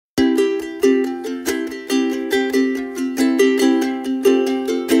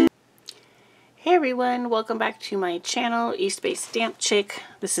Hey everyone, welcome back to my channel, East Bay Stamp Chick.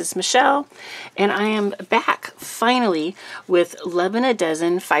 This is Michelle, and I am back finally with Lovin a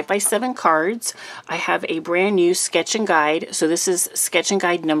Dozen 5x7 cards. I have a brand new sketch and guide, so this is sketch and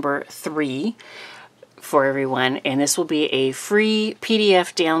guide number 3 for everyone, and this will be a free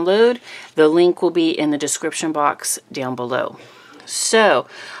PDF download. The link will be in the description box down below. So,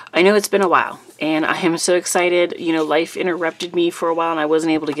 I know it's been a while, and I am so excited. You know, life interrupted me for a while, and I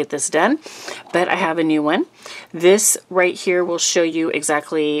wasn't able to get this done, but I have a new one. This right here will show you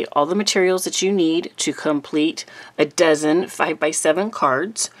exactly all the materials that you need to complete a dozen 5x7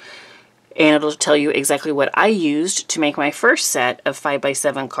 cards, and it'll tell you exactly what I used to make my first set of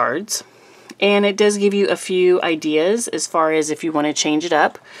 5x7 cards. And it does give you a few ideas as far as if you want to change it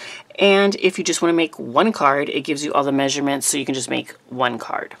up. And if you just want to make one card, it gives you all the measurements so you can just make one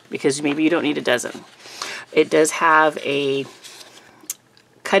card, because maybe you don't need a dozen. It does have a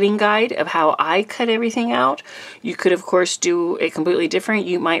cutting guide of how I cut everything out. You could, of course, do it completely different.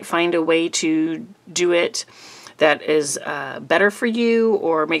 You might find a way to do it that is better for you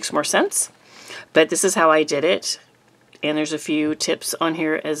or makes more sense. But this is how I did it. And there's a few tips on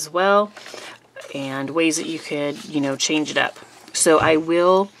here as well, and ways that you could, you know, change it up. So I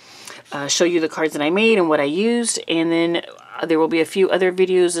will show you the cards that I made and what I used, and then there will be a few other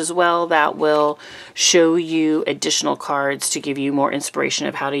videos as well that will show you additional cards to give you more inspiration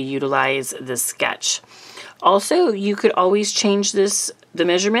of how to utilize this sketch. Also, you could always change the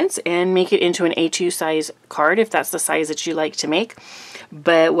measurements and make it into an A2 size card if that's the size that you like to make.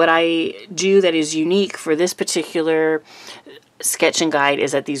 But what I do that is unique for this particular sketch and guide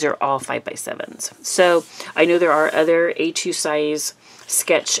is that these are all 5x7s. So I know there are other A2 size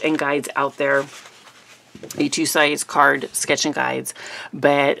sketch and guides out there, A2 size card sketch and guides,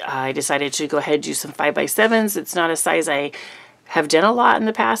 but I decided to go ahead and do some 5x7s. It's not a size I have done a lot in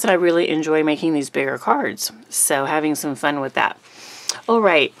the past, and I really enjoy making these bigger cards. So having some fun with that. All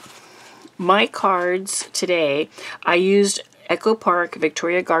right, my cards today, I used Echo Park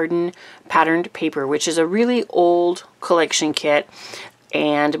Victoria Garden patterned paper, which is a really old collection kit,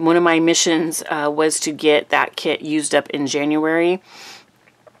 and one of my missions was to get that kit used up in January,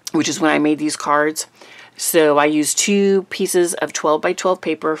 which is when I made these cards. So I used 2 pieces of 12 by 12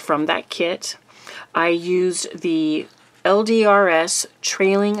 paper from that kit. I used the LDRS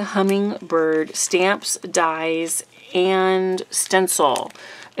Trailing Hummingbird stamps, dies, and stencil.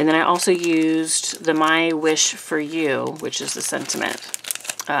 And then I also used the My Wish for You, which is the sentiment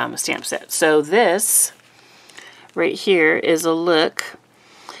stamp set. So this right here is a look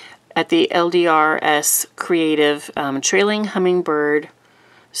at the LDRS Creative Trailing Hummingbird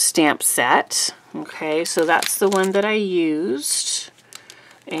stamp set. Okay, so that's the one that I used.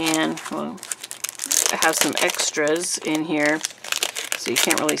 And well, I have some extras in here, so you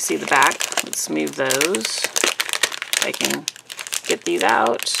can't really see the back. Let's move those. If I can get these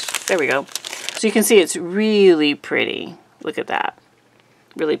out. There we go. So you can see it's really pretty. Look at that.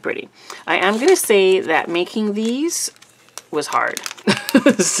 Really pretty. I am going to say that making these was hard.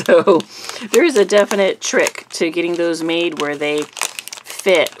 So there is a definite trick to getting those made where they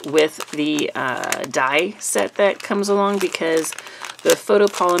fit with the die set that comes along, because the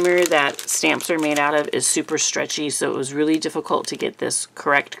photopolymer that stamps are made out of is super stretchy, so it was really difficult to get this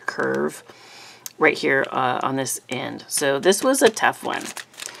correct curve right here on this end. So this was a tough one.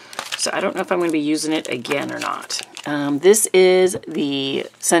 So I don't know if I'm going to be using it again or not. This is the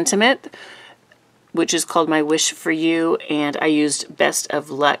sentiment, which is called My Wish for You, and I used Best of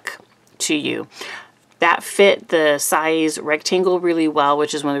Luck to You. That fit the size rectangle really well,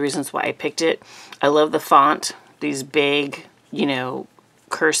 which is one of the reasons why I picked it. I love the font, these big, you know,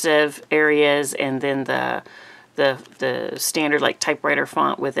 cursive areas, and then the standard like typewriter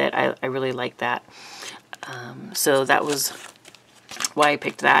font with it. I really like that. So that was why I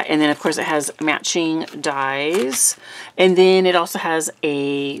picked that. And then of course it has matching dies, and then it also has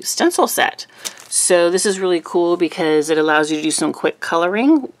a stencil set. So this is really cool because it allows you to do some quick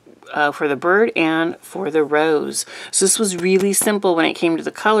coloring for the bird and for the rose. So this was really simple when it came to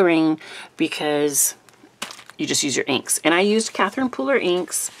the coloring, because you just use your inks. And I used Catherine Pooler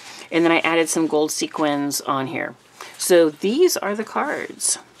inks, and then I added some gold sequins on here. So these are the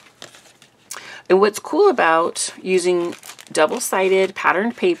cards. And what's cool about using double-sided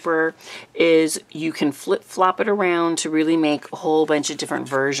patterned paper is you can flip-flop it around to really make a whole bunch of different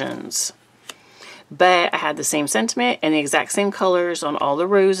versions. But I had the same sentiment and the exact same colors on all the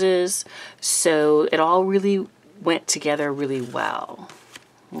roses, so it all really went together really well.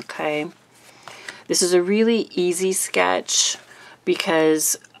 Okay. This is a really easy sketch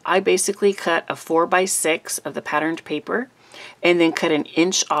because I basically cut a 4x6 of the patterned paper. and then cut an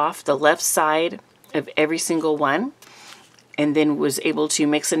inch off the left side of every single one, and then was able to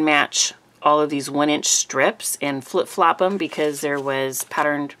mix and match all of these 1-inch strips and flip-flop them because there was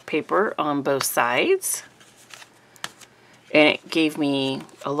patterned paper on both sides. And it gave me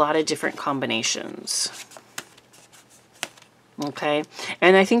a lot of different combinations. Okay,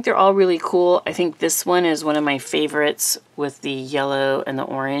 and I think they're all really cool. I think this one is one of my favorites with the yellow and the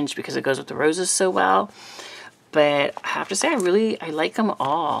orange because it goes with the roses so well. But I have to say, I like them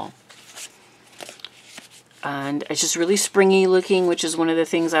all. And it's just really springy looking, which is one of the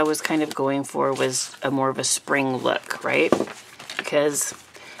things I was kind of going for, was a more of a spring look, right? Because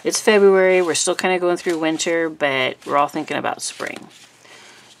it's February, we're still kind of going through winter, but we're all thinking about spring.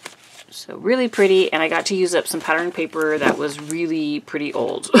 So really pretty, and I got to use up some pattern paper that was really pretty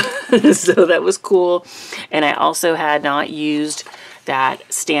old. So that was cool. And I also had not used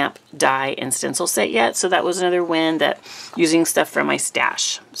that stamp, die, and stencil set yet. So that was another win, that using stuff from my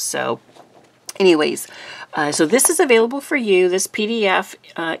stash. So anyways, so this is available for you, this PDF,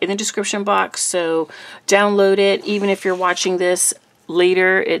 in the description box. So download it, even if you're watching this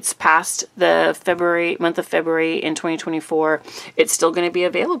later, it's past the month of February in 2024, it's still going to be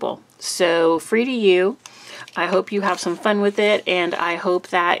available. So free to you. I hope you have some fun with it, and I hope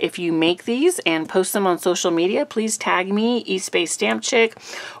that if you make these and post them on social media, please tag me, East Bay Stamp Chick,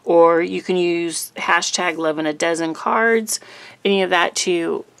 or you can use hashtag #LovinADozenCards, any of that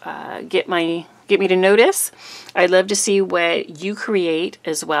to get me to notice. I'd love to see what you create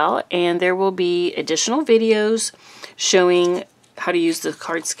as well, and there will be additional videos showing how to use the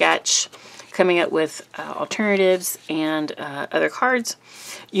card sketch, coming up with alternatives and other cards.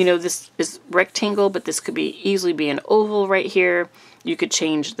 You know, this is rectangle, but this could easily be an oval right here. You could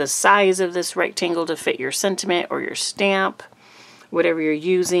change the size of this rectangle to fit your sentiment or your stamp, whatever you're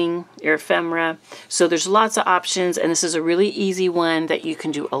using, your ephemera. So there's lots of options, and this is a really easy one that you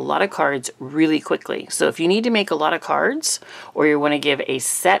can do a lot of cards really quickly. So if you need to make a lot of cards, or you want to give a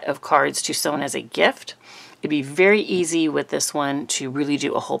set of cards to someone as a gift, it'd be very easy with this one to really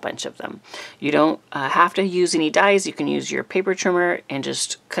do a whole bunch of them. You don't have to use any dies. You can use your paper trimmer and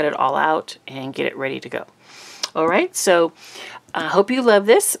just cut it all out and get it ready to go. All right, so I hope you love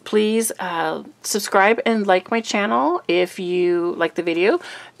this. Please subscribe and like my channel if you like the video.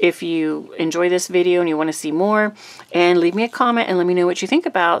 If you enjoy this video and you want to see more, and leave me a comment and let me know what you think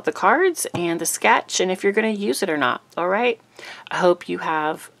about the cards and the sketch, and if you're going to use it or not. All right, I hope you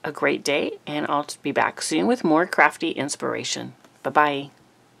have a great day, and I'll be back soon with more crafty inspiration. Bye-bye.